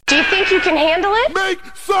you can handle it? Make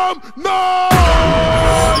some noise!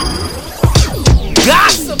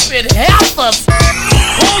 Gossiping heifers!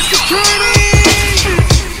 Home security!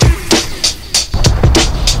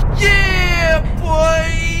 Yeah,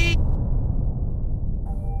 boy!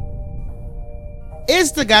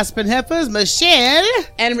 It's the Gossiping Heifers, Michelle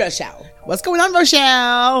And Rochelle. What's going on,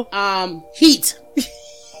 Rochelle? Heat.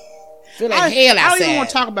 Feel like hell outside. I don't even want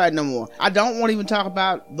to talk about it no more. I don't want to even talk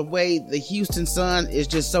about the way the Houston sun is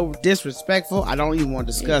just so disrespectful. I don't even want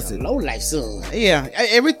to discuss it. Low life sun. Yeah,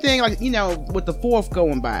 everything, like, with the 4th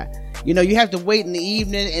going by. You have to wait in the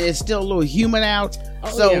evening and it's still a little humid out.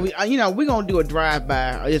 We're going to do a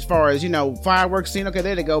drive-by as far as, fireworks scene. Okay,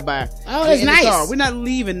 there they go by. Oh, that's nice. Car. We're not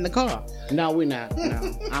leaving the car. No, we're not.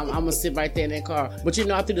 No. I'm going to sit right there in that car. But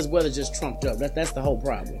I think this weather just trumped up. That's the whole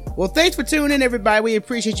problem. Well, thanks for tuning in, everybody. We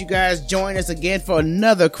appreciate you guys joining us again for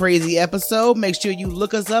another crazy episode. Make sure you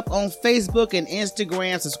look us up on Facebook and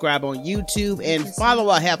Instagram, subscribe on YouTube, and follow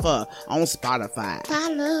our heifer on Spotify.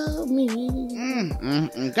 Follow me.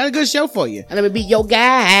 Got a good show for you. And let me be your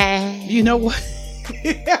guy. You know what?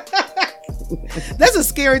 That's a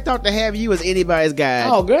scary thought to have you as anybody's guy.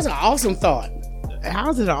 Oh, girl, that's an awesome thought.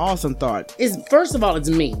 How's it an awesome thought? First of all, it's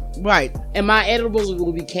me. Right. And my edibles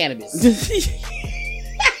will be cannabis. So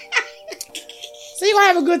you're going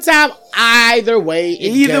to have a good time either way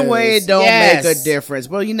it don't make a difference.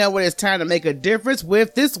 Well, you know what? It's time to make a difference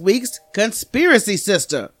with this week's Conspiracy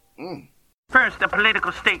Sister. First, a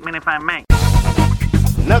political statement, if I may.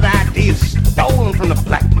 Another idea stolen from the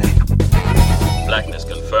black man. Blackness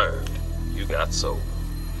confirmed. You got soul.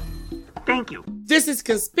 Thank you. This is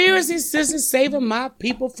Conspiracy Sister saving my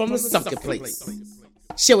people from the sunken place.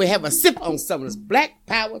 Shall we have a sip on some of this black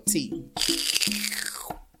power tea?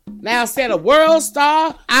 Now, said a world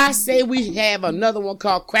star, I say we have another one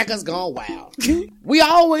called Crackers Gone Wild. We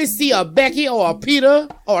always see a Becky or a Peter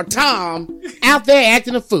or a Tom out there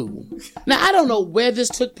acting a fool. Now, I don't know where this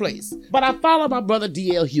took place, but I follow my brother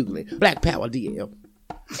D.L. Hughley, Black Power D.L.,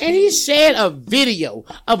 and he shared a video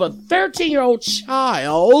of a 13-year-old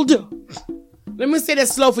child. Let me say that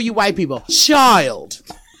slow for you white people. Child.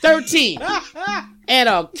 13. And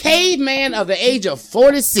a caveman of the age of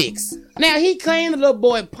 46. Now, he claimed the little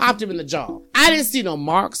boy popped him in the jaw. I didn't see no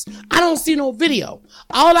marks. I don't see no video.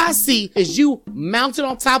 All I see is you mounted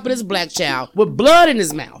on top of this black child with blood in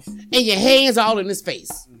his mouth and your hands all in his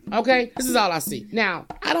face. Okay? This is all I see. Now,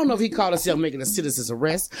 I don't know if he called himself making a citizen's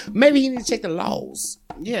arrest. Maybe he need to check the laws.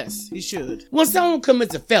 Yes, he should. When someone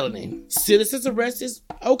commits a felony, citizen's arrest is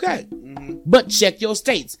okay. But check your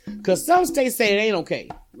states. Because some states say it ain't okay.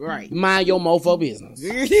 Right. Mind your mofo business.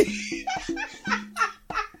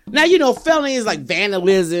 Now, felony is like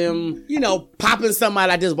vandalism, popping somebody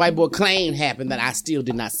like this white boy claim happened that I still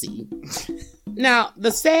did not see. Now,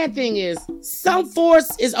 the sad thing is, some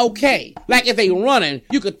force is okay. Like if they running,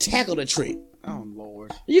 you could tackle the trick. Oh,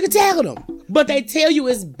 Lord. You can tackle them. But they tell you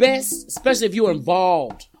it's best, especially if you're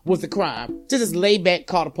involved with the crime, to just lay back,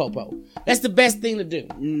 call the popo. That's the best thing to do.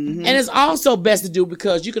 And it's also best to do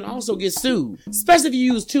because you can also get sued, especially if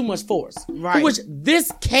you use too much force. Right. Which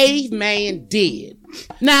this caveman did.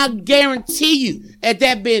 Now, I guarantee you, had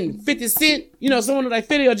that been 50 Cent, someone like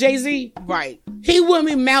 50 or Jay-Z, right, he wouldn't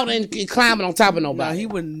be mounting and climbing on top of nobody. No, he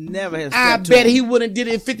would never have I stepped bet to him. he wouldn't did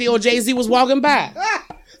it if 50 or Jay-Z was walking by.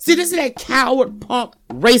 See, this is that coward punk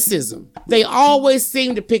racism. They always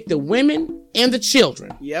seem to pick the women and the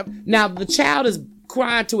children. Yep. Now, the child is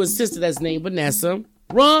crying to his sister that's named Vanessa.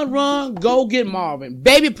 Run, go get Marvin.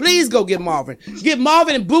 Baby, please go get Marvin. Get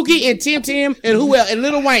Marvin and Bookie and Tim and who else? And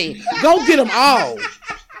Lil Wayne. Go get them all.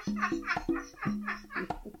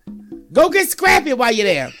 Go get Scrappy while you're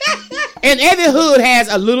there. And every hood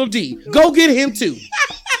has a little D. Go get him too.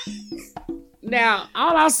 Now,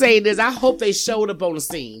 all I'll say is I hope they showed up on the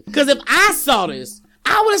scene. Because if I saw this,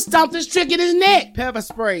 I would have stomped this trick in his neck. Pepper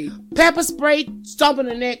spray, stomping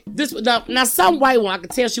the neck. Now, some white one, I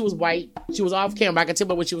could tell she was white. She was off camera. I could tell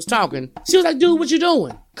by when she was talking. She was like, dude, what you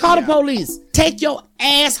doing? Call the police. Take your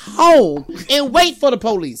ass home and wait for the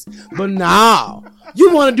police. But no,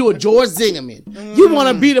 you want to do a George Zingerman. You want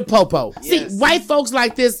to be the popo. Yes. See, white folks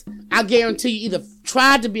like this, I guarantee you either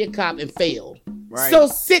tried to be a cop and failed. Right. So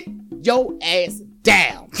sit your ass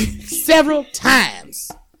down several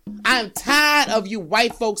times. I'm tired of you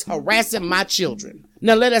white folks harassing my children.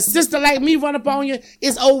 Now let a sister like me run up on you,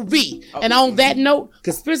 it's OV. And on that note,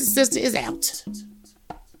 Conspiracy Sister is out.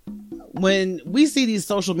 When we see these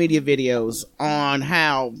social media videos on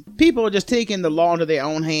how people are just taking the law into their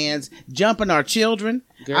own hands, jumping our children,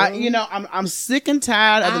 I'm sick and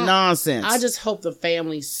tired of the nonsense. I just hope the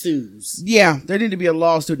family sues. Yeah, there need to be a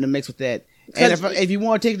lawsuit in the mix with that. And if you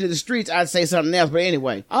want to take it to the streets, I'd say something else. But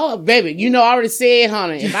anyway. Oh, baby, you know, I already said,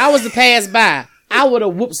 honey, if I was to pass by, I would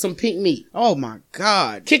have whooped some pink meat. Oh, my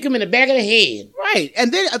God. Kick him in the back of the head. Right.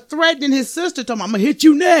 And then threatening his sister, talking, I'm going to hit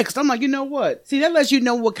you next. I'm like, you know what? See, that lets you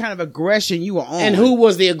know what kind of aggression you were on. And who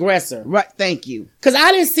was the aggressor. Right. Thank you. Because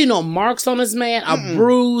I didn't see no marks on this man, a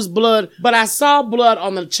bruised blood, but I saw blood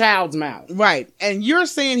on the child's mouth. Right. And you're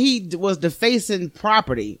saying he was defacing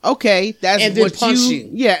property. Okay. That's And then what punching.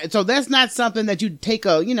 Yeah. So that's not something that you take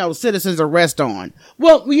a, citizen's arrest on.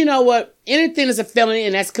 Well, you know what? Anything is a felony,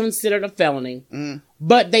 and that's considered a felony.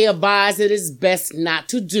 But they advise it is best not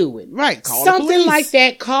to do it. Right. Call the Something police. like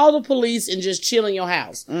that. Call the police and just chill in your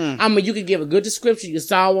house. I mean, you could give a good description. You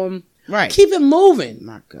saw him. Right. Keep it moving.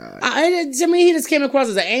 My God. To me, he just came across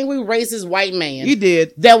as an angry, racist white man. He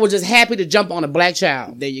did. That was just happy to jump on a black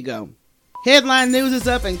child. There you go. Headline news is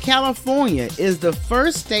up, and California is the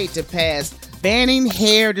first state to pass banning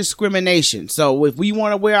hair discrimination. So if we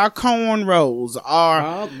want to wear our cornrows,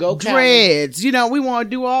 our go dreads, we want to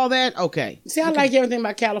do all that, okay. See, I like everything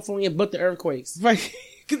about California but the earthquakes. Right.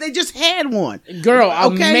 Because they just had one. Girl, a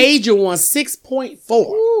major one, 6.4.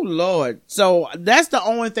 Oh, Lord. So that's the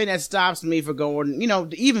only thing that stops me for going,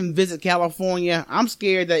 to even visit California. I'm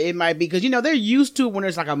scared that it might be, because, they're used to it when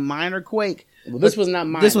there's like a minor quake. Well, this was not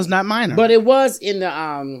minor. This was not minor. But it was in the,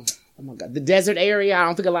 oh my God, the desert area. I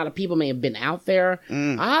don't think a lot of people may have been out there.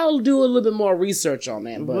 I'll do a little bit more research on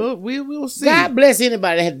that. But we'll see. God bless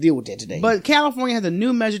anybody that had to deal with that today. But California has a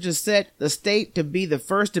new measure to set the state to be the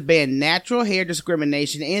first to ban natural hair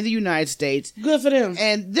discrimination in the United States. Good for them.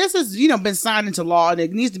 And this has, been signed into law, and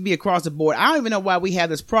it needs to be across the board. I don't even know why we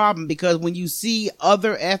have this problem, because when you see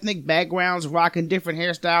other ethnic backgrounds rocking different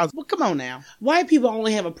hairstyles, well, come on now. White people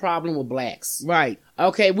only have a problem with blacks. Right.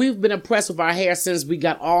 Okay, we've been impressed with our hair since we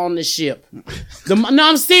got on the ship. No,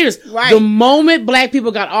 I'm serious. Right. The moment black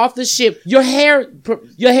people got off the ship, your hair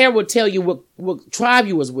would tell you what tribe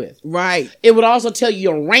you was with. Right. It would also tell you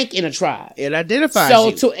your rank in a tribe. It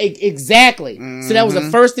identifies you. Exactly. So that was the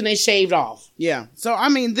first thing they shaved off. Yeah. So, I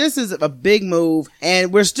mean, this is a big move,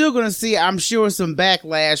 and we're still going to see, I'm sure, some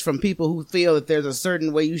backlash from people who feel that there's a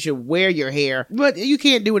certain way you should wear your hair, but you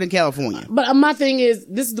can't do it in California. But my thing is,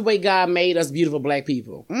 this is the way God made us beautiful black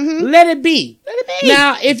people. Let it be. Let it be.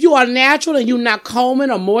 Now, if you are natural and you're not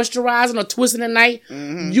combing or moisturizing or twisting at night,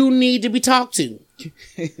 you need to be talked to.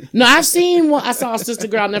 No, I've seen one. I saw a sister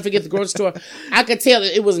girl, I'll never forget, the grocery store. I could tell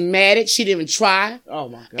that it was matted. She didn't even try. Oh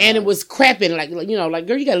my God. And it was crapping, like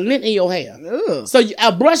girl, you got lint in your hair. Ugh. So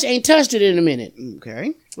a brush ain't touched it in a minute.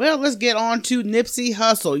 Okay. Well, let's get on to Nipsey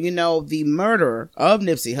Hussle. The murderer of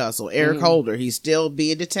Nipsey Hussle, Eric Holder. He's still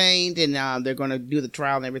being detained, and they're going to do the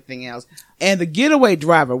trial and everything else. And the getaway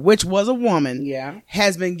driver, which was a woman,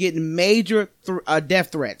 has been getting major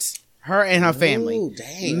death threats. Her and her family. Ooh,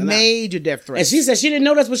 dang. Major death threats. And she said she didn't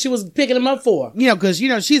know that's what she was picking him up for. Because,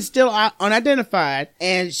 she's still unidentified,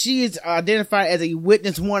 and she is identified as a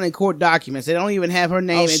witness one in court documents. They don't even have her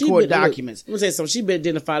name in court documents. Let me say something. She been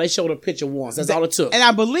identified. They showed her picture once. That's all it took. And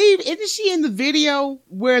I believe, isn't she in the video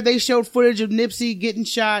where they showed footage of Nipsey getting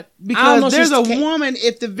shot? I don't know, Because there's a woman,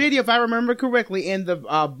 if I remember correctly, in the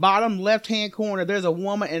bottom left-hand corner, there's a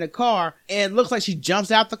woman in a car, and it looks like she jumps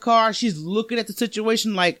out the car. She's looking at the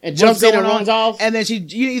situation like, and jumps in and runs off. And then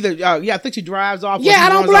I think she drives off. Yeah, I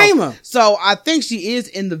don't blame her. So I think she is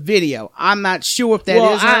in the video. I'm not sure if that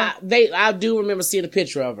is her. I do remember seeing a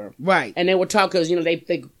picture of her. Right. And they were talking, because,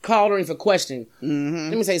 they called her in for questioning.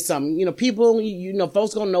 Let me say something. People,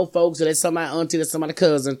 folks gonna know folks, or that's somebody's auntie, that's somebody's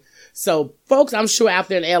cousin. So folks, I'm sure out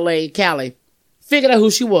there in LA, Cali, figured out who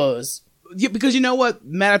she was. Yeah, because you know what?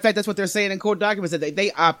 Matter of fact, that's what they're saying in court documents, that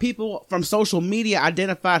they people from social media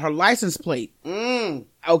identified her license plate.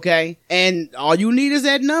 Okay. And all you need is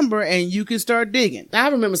that number, and you can start digging. I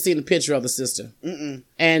remember seeing a picture of the sister.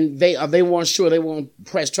 And they weren't sure, they won't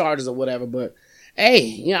press charges or whatever, but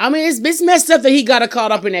hey, it's messed up that he got her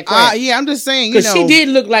caught up in that crash. Yeah, I'm just saying, because she did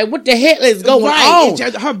look like, what the hell is going on?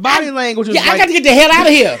 Her body language was I got to get the hell out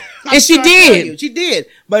of here. And she did. She did.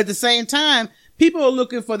 But at the same time, people are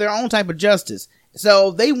looking for their own type of justice.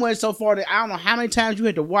 So they went so far that I don't know how many times you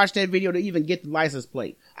had to watch that video to even get the license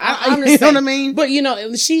plate. You know what I mean? But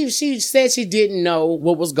she said she didn't know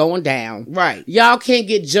what was going down. Right. Y'all can't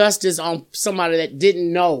get justice on somebody that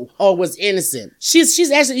didn't know or was innocent.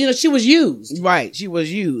 She's actually, she was used. Right. She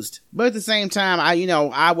was used. But at the same time,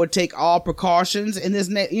 I would take all precautions in this,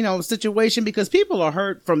 situation, because people are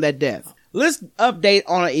hurt from that death. Let's update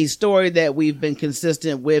on a story that we've been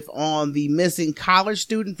consistent with on the missing college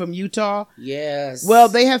student from Utah. Yes. Well,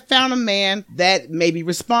 they have found a man that may be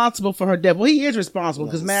responsible for her death. Well, he is responsible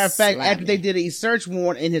because, matter of fact, after they did a search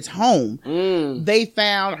warrant in his home, they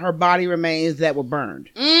found her body remains that were burned.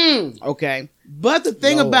 Okay. But the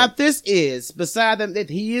thing about this is, beside them, that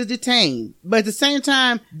he is detained, but at the same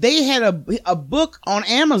time, they had a book on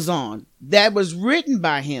Amazon that was written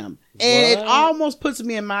by him. And it almost puts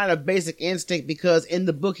me in mind of Basic Instinct, because in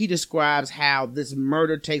the book he describes how this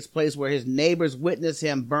murder takes place where his neighbors witness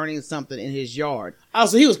him burning something in his yard. Oh,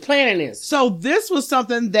 so he was planning this. So this was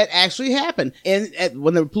something that actually happened. And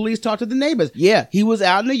when the police talked to the neighbors, he was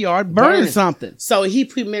out in the yard burning something. So he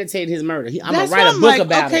premeditated his murder. I'm going That's to write a book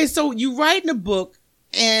about it. Okay, so you write in a book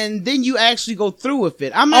and then you actually go through with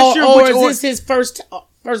it. I'm not sure which or is this his first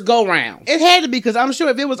go round? It had to be, because I'm sure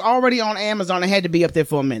if it was already on Amazon, it had to be up there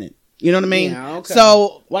for a minute. You know what I mean? Yeah, okay.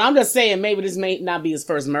 So, well, I'm just saying maybe this may not be his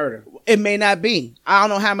first murder. It may not be. I don't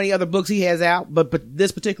know how many other books he has out, but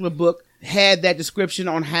this particular book had that description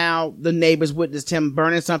on how the neighbors witnessed him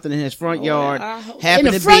burning something in his front yard. In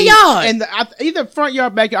the front yard? In either front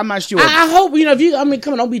yard, backyard, I'm not sure. I hope,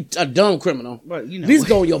 come on, don't be a dumb criminal. But, you know. At least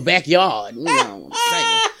go in your backyard. You know what I'm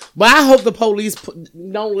saying. But I hope the police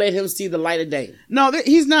don't let him see the light of day. No,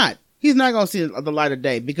 he's not. He's not going to see the light of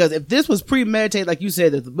day, because if this was premeditated, like you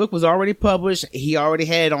said, that the book was already published, he already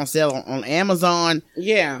had it on sale on Amazon.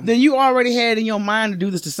 Yeah. Then you already had in your mind to do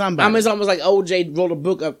this to somebody. I mean, it's almost like OJ wrote a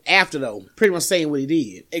book up after, though, pretty much saying what he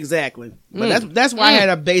did. Exactly. But that's why I had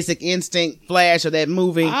a Basic Instinct flash of that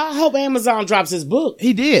movie. I hope Amazon drops his book.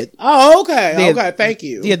 He did. Oh, okay. Okay, thank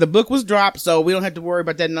you. Yeah, the book was dropped, so we don't have to worry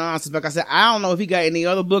about that nonsense. Like I said, I don't know if he got any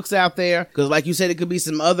other books out there, because like you said, it could be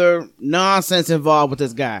some other nonsense involved with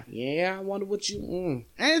this guy. Yeah, I wonder what you... And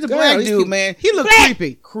it's a black dude, man. He look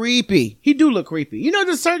creepy. He do look creepy. You know,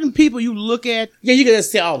 there's certain people you look at. Yeah, you can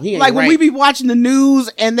just say, oh, he ain't like when right. we be watching the news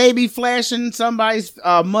and they be flashing somebody's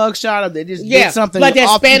mugshot, or they just did something. Like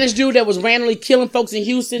that Spanish dude that was randomly killing folks in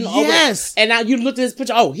Houston. Yes. And now you look at this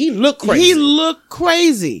picture. Oh, he looked crazy. He looked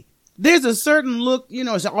crazy. There's a certain look, you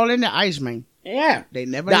know, it's all in the ice, man. Yeah. They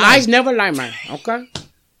never The lie. ice never lie, man. Okay?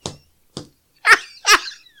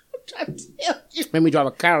 Made me drive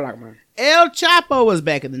a Cadillac, man. El Chapo was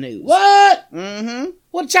back in the news. What? Mm-hmm.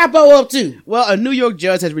 What Chapo up to? Well, a New York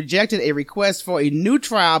judge has rejected a request for a new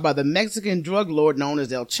trial by the Mexican drug lord known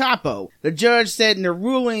as El Chapo. The judge said in the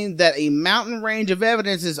ruling that a mountain range of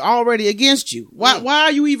evidence is already against you. Why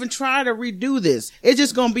are you even trying to redo this? It's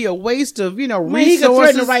just going to be a waste of, resources. Man, he could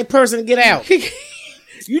threaten the right person to get out.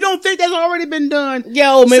 You don't think that's already been done?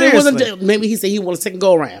 Yo, maybe it wasn't. Maybe he said he wanted a second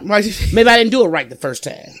go around. Right. Maybe I didn't do it right the first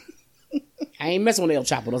time. I ain't messing with El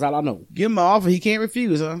Chapo. That's all I know. Give him an offer he can't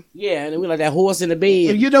refuse, huh? Yeah, and then we like that horse in the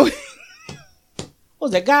bed. You know, what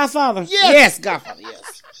was that, Godfather? Yes, Godfather. Yes.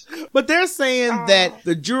 But they're saying that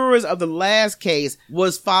the jurors of the last case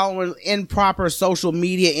was following improper social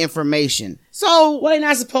media information. So, well, they're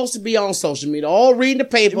not supposed to be on social media, all reading the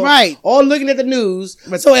paper, right? All looking at the news.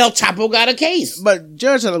 So El Chapo got a case. But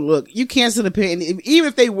judge, look, you can't sit up here, and even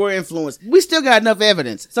if they were influenced, we still got enough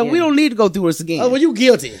evidence, so we don't need to go through this again. Oh, well, you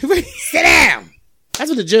guilty. Sit down. That's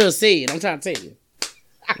what the judge said. I'm trying to tell you.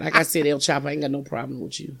 Like I said, El Chapo ain't got no problem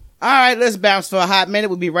with you. All right, let's bounce for a hot minute.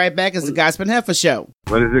 We'll be right back. It's the Gossiping Heifer Show.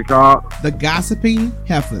 What is it called? The Gossiping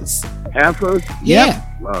Heifers. Heifers? Yeah.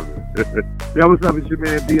 Love it. Yo, what's up? It's your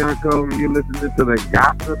man, Dion Cole, and you're listening to the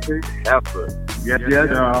Gossiping Heifers. Yes,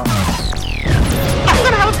 y'all. I'm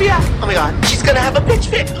gonna have a BF. Oh my god, she's gonna have a bitch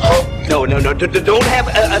fit. Oh, no, don't have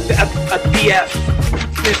a BF.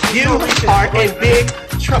 You are in big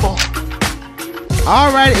trouble.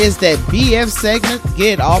 All right, it's that BF segment,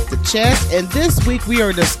 Get It Off the Chest, and this week we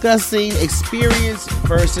are discussing experience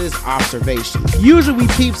versus observation. Usually we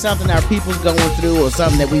peep something our people's going through or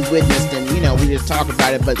something that we witnessed and, we just talk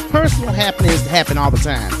about it, but personal happenings happen all the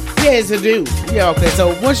time. Yes, it do. Yeah, okay,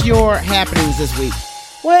 so what's your happenings this week?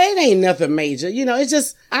 Well, it ain't nothing major. It's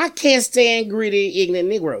just, I can't stand greedy, ignorant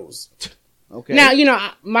Negroes. Okay. Now,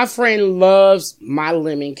 my friend loves my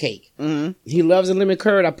lemon cake. Mm-hmm. He loves a lemon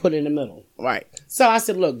curd. I put it in the middle. Right. So I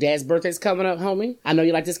said, look, Dad's birthday's coming up, homie. I know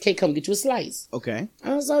you like this cake. Come get you a slice. Okay.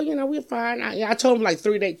 So, we're fine. I told him like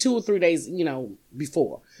 2 or 3 days,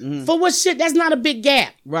 before. Mm-hmm. For what shit? That's not a big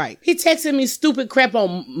gap. Right. He texted me stupid crap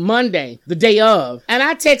on Monday, the day of. And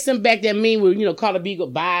I text him back that mean with, call the B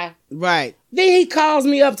goodbye. Right. Then he calls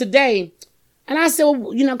me up today. And I said,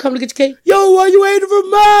 well, come to get your cake. Yo, why you ain't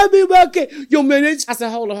remind me about cake? Yo, man, I said,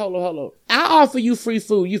 hold on. I offer you free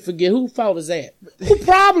food. You forget. Whose fault is that? Whose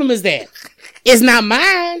problem is that? It's not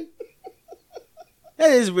mine.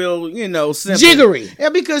 That is real, simple. Jiggery. Yeah,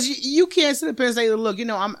 because you can't sit up and say, look,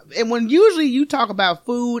 and when usually you talk about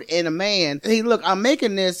food and a man, hey, look, I'm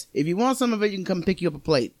making this. If you want some of it, you can come pick you up a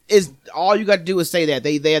plate. It's all you got to do is say that.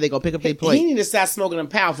 They go pick up their plate. He need to start smoking them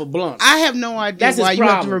powerful blunts. I have no idea That's why his you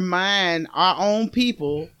have to problem. remind our own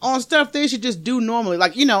people on stuff they should just do normally.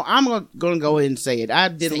 Like, I'm going to go ahead and say it. I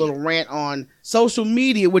did a little rant on social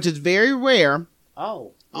media, which is very rare.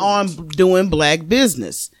 Oh. On doing black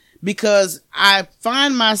business. Because I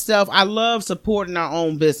find myself, I love supporting our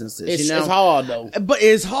own businesses. It's hard, though. But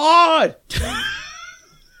it's hard.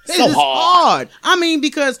 It's hard. I mean,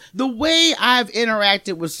 because the way I've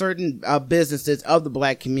interacted with certain businesses of the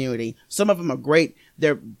black community, some of them are great.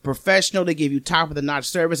 They're professional. They give you top of the notch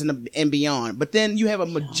service and beyond. But then you have a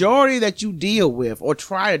majority that you deal with or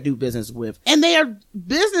try to do business with, and their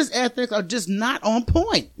business ethics are just not on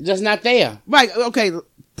point. Just not there. Right. Okay.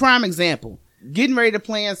 Prime example. Getting ready to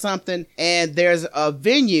plan something, and there's a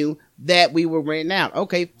venue that we were renting out.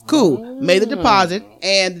 Okay, cool. Made the deposit,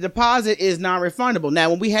 and the deposit is non-refundable.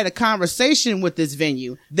 Now, when we had a conversation with this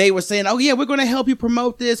venue, they were saying, oh yeah, we're going to help you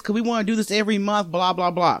promote this because we want to do this every month, blah,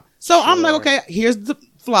 blah, blah. So I'm like, okay, here's the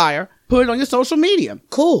flyer. Put it on your social media.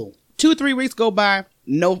 Cool. 2-3 weeks go by,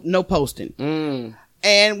 no posting.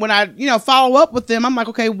 And when I, follow up with them, I'm like,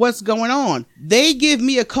 okay, what's going on? They give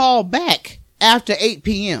me a call back after 8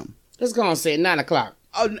 p.m. Let's go and say 9 o'clock.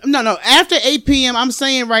 Oh, no. After 8 p.m., I'm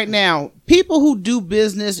saying right now, people who do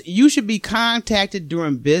business, you should be contacted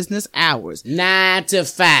during business hours. 9 to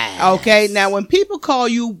 5. Okay, now when people call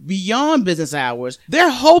you beyond business hours, they're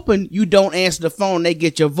hoping you don't answer the phone, they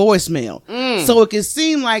get your voicemail. So it can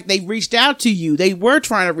seem like they reached out to you. They were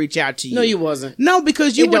trying to reach out to you. No, you wasn't. No,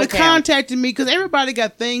 because you It would have don't count. contacted me, because everybody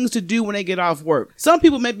got things to do when they get off work. Some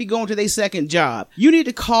people may be going to their second job. You need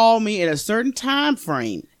to call me in a certain time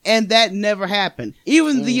frame. And that never happened.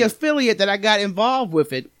 Even the affiliate that I got involved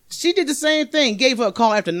with it, she did the same thing. Gave her a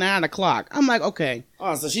call after 9 o'clock. I'm like, okay.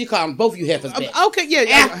 Oh, so she called both you heifers back. Okay, yeah.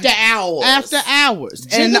 After hours. After hours.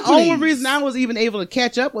 And the only reason I was even able to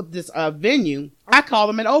catch up with this venue, I called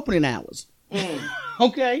them at opening hours.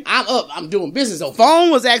 Okay. I'm up. I'm doing business over. Phone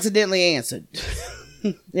was accidentally answered.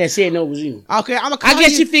 Yeah, she didn't know it was you. Okay, I'm gonna call I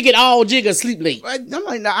guess you. she figured all Jigga sleep late. I'm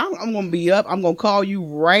like, no, I'm gonna be up. I'm gonna call you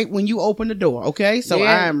right when you open the door. Okay, so Yeah.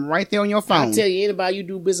 I am right there on your phone. I'll tell you, anybody you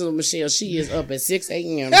do business with Michelle, she is up at 6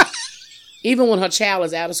 a.m. Even when her child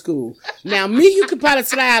is out of school. Now, me, you could probably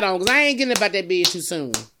slide on, because I ain't getting about that bed too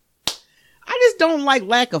soon. I just don't like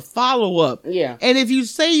lack of follow up. Yeah. And if you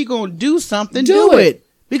say you're gonna do something, Do do it. it.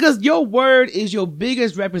 Because your word is your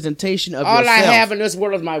biggest representation of All yourself. I have in this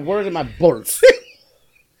world is my word and my bullets.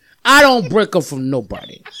 I don't break up from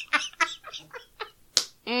nobody.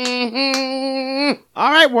 All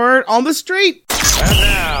right, word on the street. And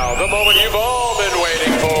now, the moment you've all been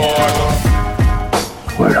waiting for.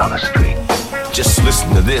 Word on the street. Just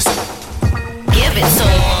listen to this. Give it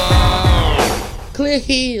some. Clear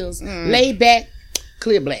heels, lay back,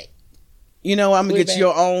 clear black. You know, I'm gonna Clear get back.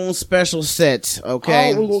 your own special set,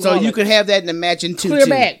 okay? Oh, we gonna So call you it could have that in the matching tutu, Clear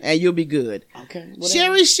back. and you'll be good. Okay.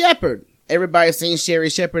 Sherry Shepherd. Everybody's seen Sherry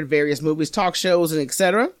Shepherd, various movies, talk shows, and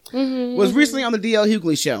etc. Was recently on the DL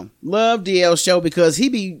Hughley show. Love DL show because he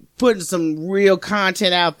be putting some real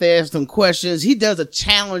content out there, some questions. He does a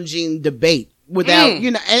challenging debate without,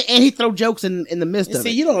 and he throw jokes in the midst of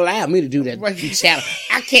See, it. you don't allow me to do that. Right. Challenge.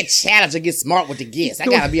 I can't challenge or get smart with the guests. I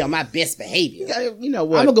gotta be on my best behavior. You know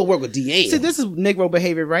what? I'm gonna go work with DA. See, this is Negro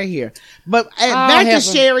behavior right here. But back to heaven.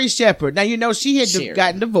 Sherry Shepherd. Now, you know, she had Sherry.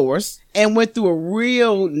 gotten divorced and went through a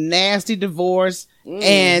real nasty divorce.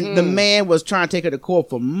 And the man was trying to take her to court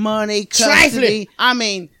for money, custody. Trifling. I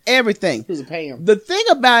mean, everything. Who's paying him? The thing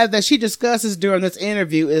about it that she discusses during this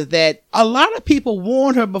interview is that a lot of people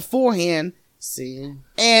warned her beforehand. See,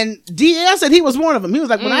 And DL said he was one of them. He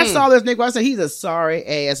was like, when I saw this nigga, I said, he's a sorry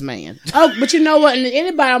ass man. oh, but you know what? And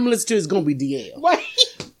anybody I'm gonna listen to is gonna be DL. What?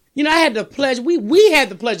 You know, I had the pleasure. We had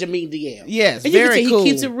the pleasure of meeting DL. Yes, and you very can cool. tell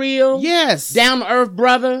he keeps it real. Yes. down to earth,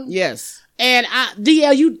 brother. Yes. And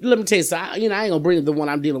DL, you let me tell you something. I ain't gonna bring up the one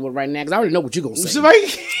I'm dealing with right now because I already know what you're gonna say. So, like,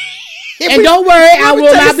 And don't worry, I Let me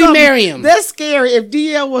will tell you not be something. marrying him. That's scary. If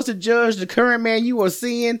DL was to judge the current man you are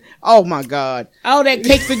seeing, oh my God. All that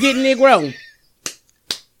cake for getting Negro.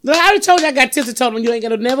 Look, I already told you I got tips told him you ain't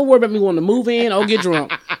gonna never worry about me wanting to move in or get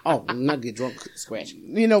drunk. Oh, not get drunk, scratch.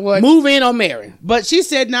 You know what? Move in or marry. But she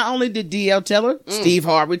said not only did DL tell her, Steve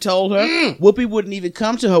Harvey told her, Whoopi wouldn't even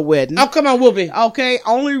come to her wedding. Oh, come on, Whoopi. Okay,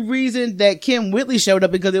 only reason that Kim Whitley showed up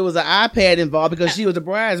because there was an iPad involved because she was a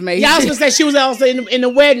bridesmaid. Yeah, I was gonna say she was also in the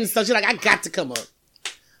wedding, so she's like, I got to come up.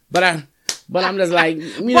 But I'm just like,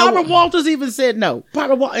 you know, Barbara Walters even said no.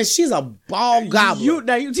 Barbara Walters, and she's a ball gobbler.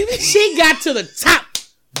 You She got to the top.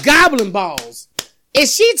 gobbling balls. And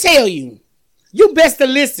she tell you, you best to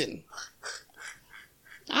listen.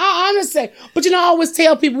 I understand. But I always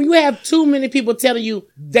tell people, when you have too many people telling you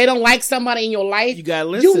they don't like somebody in your life, you gotta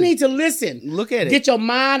listen. You need to listen. Look at it. Get your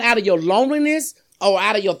mind out of your loneliness or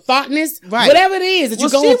out of your thoughtness. Right. Whatever it is that you're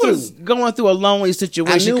going through. She was going through a lonely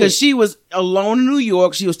situation because she was alone in New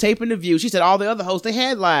York. She was taping The View. She said all the other hosts, they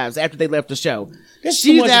had lives after they left the show. There's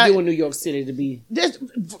too much to do in New York City to be.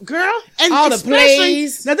 Girl. And all the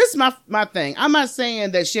plays. Now, this is my thing. I'm not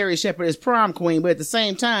saying that Sherry Shepherd is prom queen, but at the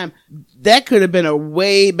same time, that could have been a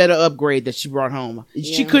way better upgrade that she brought home.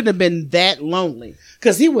 Yeah. She couldn't have been that lonely.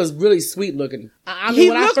 Because he was really sweet looking. I mean,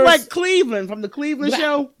 he looked like Cleveland from the Cleveland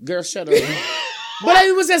show. Girl, shut up. But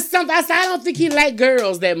it was just something. I said, I don't think he liked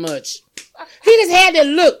girls that much. He just had that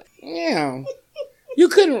look. Yeah. You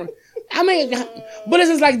couldn't. I mean, but it's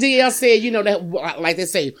just like DL said, that, like they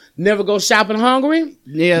say, never go shopping hungry.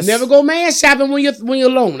 Yes. Never go man shopping when you're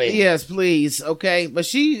lonely. Yes, please. Okay. But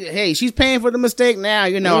she's paying for the mistake now,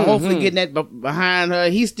 hopefully getting that behind her.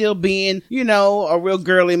 He's still being, a real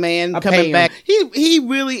girly man coming back. He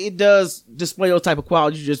really does display those type of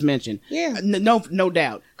qualities you just mentioned. Yeah. No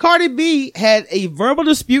doubt. Cardi B had a verbal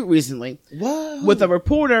dispute recently with a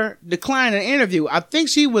reporter declining an interview. I think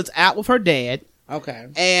she was out with her dad. Okay.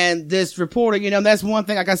 And this reporter, that's one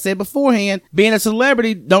thing, like I said beforehand, being a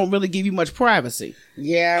celebrity don't really give you much privacy.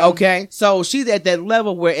 Yeah. Okay. So she's at that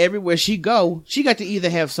level where everywhere she go, she got to either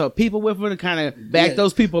have some people with her to kind of back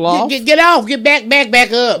those people off. Get off. Get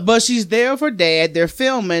back up. But she's there with her dad. They're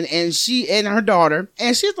filming and she and her daughter.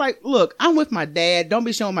 And she's like, look, I'm with my dad. Don't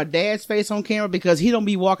be showing my dad's face on camera because he don't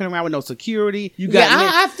be walking around with no security.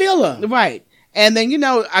 I feel her. Right. And then,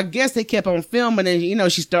 I guess they kept on filming and,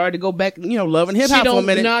 she started to go back, loving hip hop for a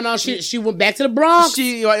minute. No, she went back to the Bronx.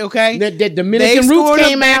 Okay. The Dominican Roots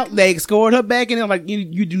came out. They scored her back and they're like,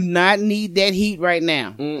 you do not need that heat right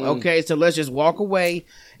now. Mm-mm. Okay. So let's just walk away.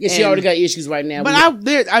 Yeah, she already got issues right now. But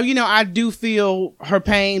I do feel her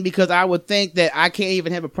pain because I would think that I can't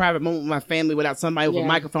even have a private moment with my family without somebody with a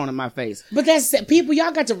microphone in my face. But that's people,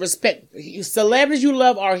 y'all got to respect. Celebrities you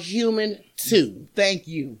love are human too. Thank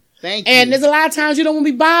you. And there's a lot of times you don't want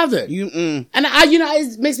to be bothered. And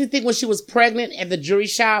it makes me think when she was pregnant at the jury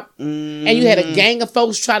shop, and you had a gang of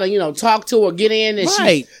folks try to, talk to her, get in, and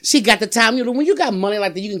she got the time. When you got money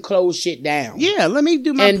like that, you can close shit down. Yeah, let me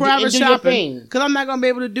do my private shopping because I'm not gonna be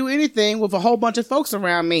able to do anything with a whole bunch of folks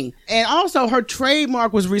around me. And also, her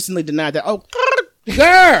trademark was recently denied. That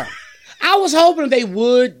girl. I was hoping they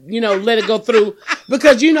would, let it go through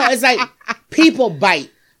because it's like people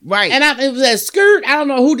bite. Right. And it was that skirt. I don't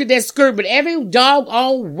know who did that skirt, but every dog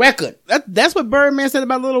on record. That's what Birdman said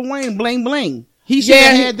about Lil Wayne, bling bling. He should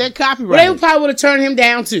have had that copyright. Well, they probably would have turned him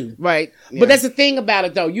down too. Right. Yeah. But that's the thing about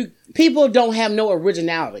it though. People don't have no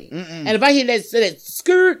originality. Mm-mm. And if I hear that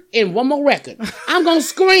skirt in one more record, I'm going to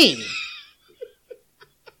scream.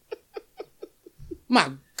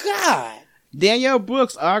 My God. Danielle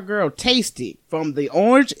Brooks, our girl, Tasty, from The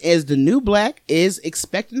Orange is the New Black, is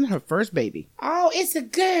expecting her first baby. Oh, it's a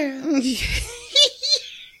girl.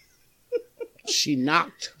 She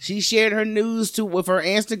knocked. She shared her news with her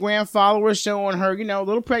Instagram followers, showing her,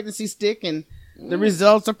 little pregnancy stick, and the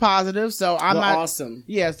results are positive. So I'm awesome.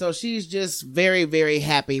 Yeah, so she's just very, very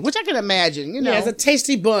happy, which I can imagine. Yeah, it's a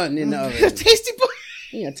tasty bun in the oven. Tasty bun.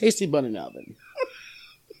 Yeah, tasty bun in the oven.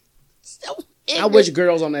 I wish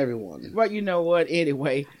girls on everyone. But you know what?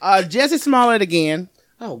 Anyway, Jesse Smollett again.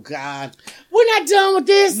 Oh God, we're not done with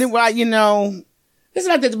this. This is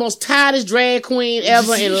like the most tiredest drag queen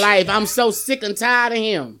ever in life. I'm so sick and tired of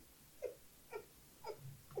him.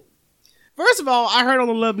 First of all, I heard on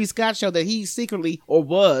the Love B. Scott show that he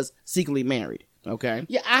was secretly married. Okay.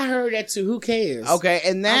 Yeah, I heard that too. Who cares? Okay,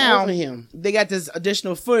 and now they got this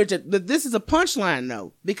additional footage. This is a punchline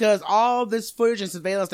though, because all this footage and surveillance